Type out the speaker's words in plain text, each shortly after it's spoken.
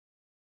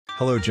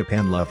Hello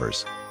Japan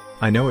lovers.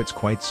 I know it's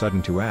quite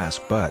sudden to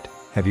ask, but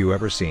have you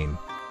ever seen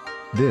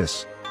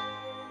this?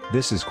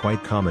 This is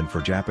quite common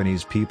for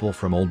Japanese people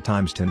from old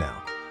times to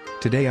now.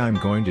 Today I'm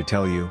going to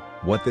tell you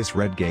what this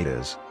red gate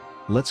is.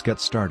 Let's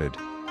get started.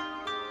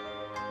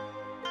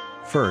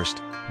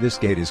 First, this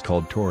gate is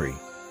called Torii.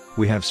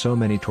 We have so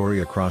many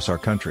Torii across our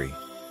country.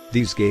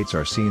 These gates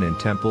are seen in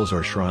temples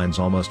or shrines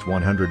almost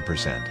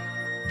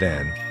 100%.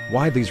 Then,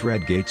 why these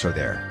red gates are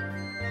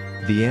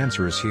there? The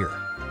answer is here.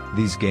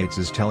 These gates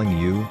is telling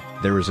you,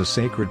 there is a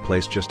sacred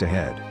place just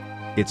ahead.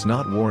 It's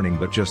not warning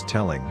but just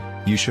telling,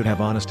 you should have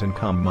honest and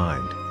calm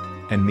mind.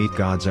 And meet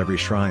God's every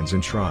shrines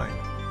and shrine.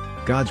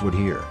 Gods would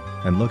hear,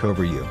 and look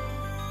over you.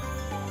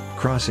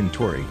 Crossing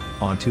Torii,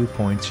 on 2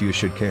 points you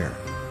should care.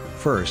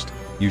 First,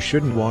 you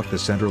shouldn't walk the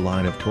center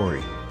line of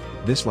Torii.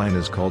 This line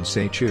is called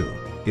Seichu,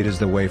 it is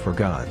the way for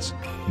gods,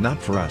 not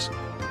for us.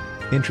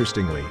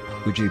 Interestingly,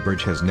 Uji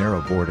Bridge has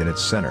narrow board in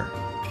its center.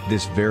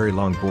 This very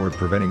long board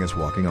preventing us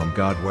walking on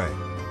God way.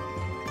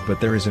 But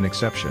there is an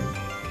exception.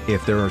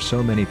 If there are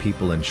so many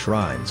people in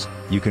shrines,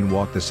 you can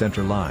walk the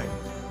center line.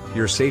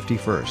 Your safety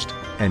first,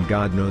 and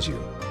God knows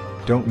you.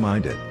 Don't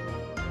mind it.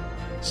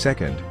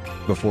 Second,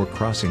 before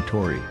crossing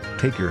Torii,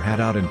 take your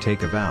hat out and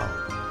take a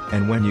vow.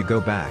 And when you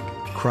go back,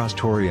 cross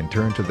Torii and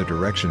turn to the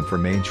direction for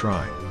main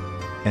shrine.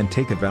 And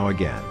take a vow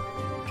again.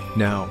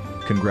 Now,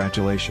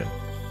 congratulations.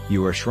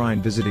 You are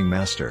shrine visiting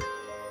master.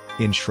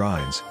 In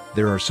shrines,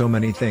 there are so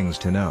many things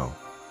to know.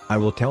 I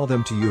will tell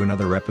them to you in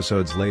other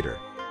episodes later.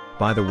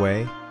 By the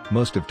way,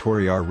 most of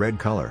Torii are red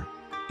color.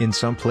 In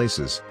some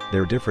places,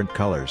 they're different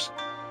colors.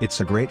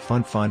 It's a great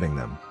fun finding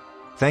them.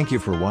 Thank you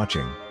for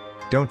watching.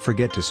 Don't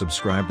forget to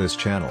subscribe this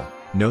channel,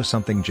 Know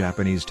Something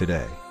Japanese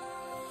Today.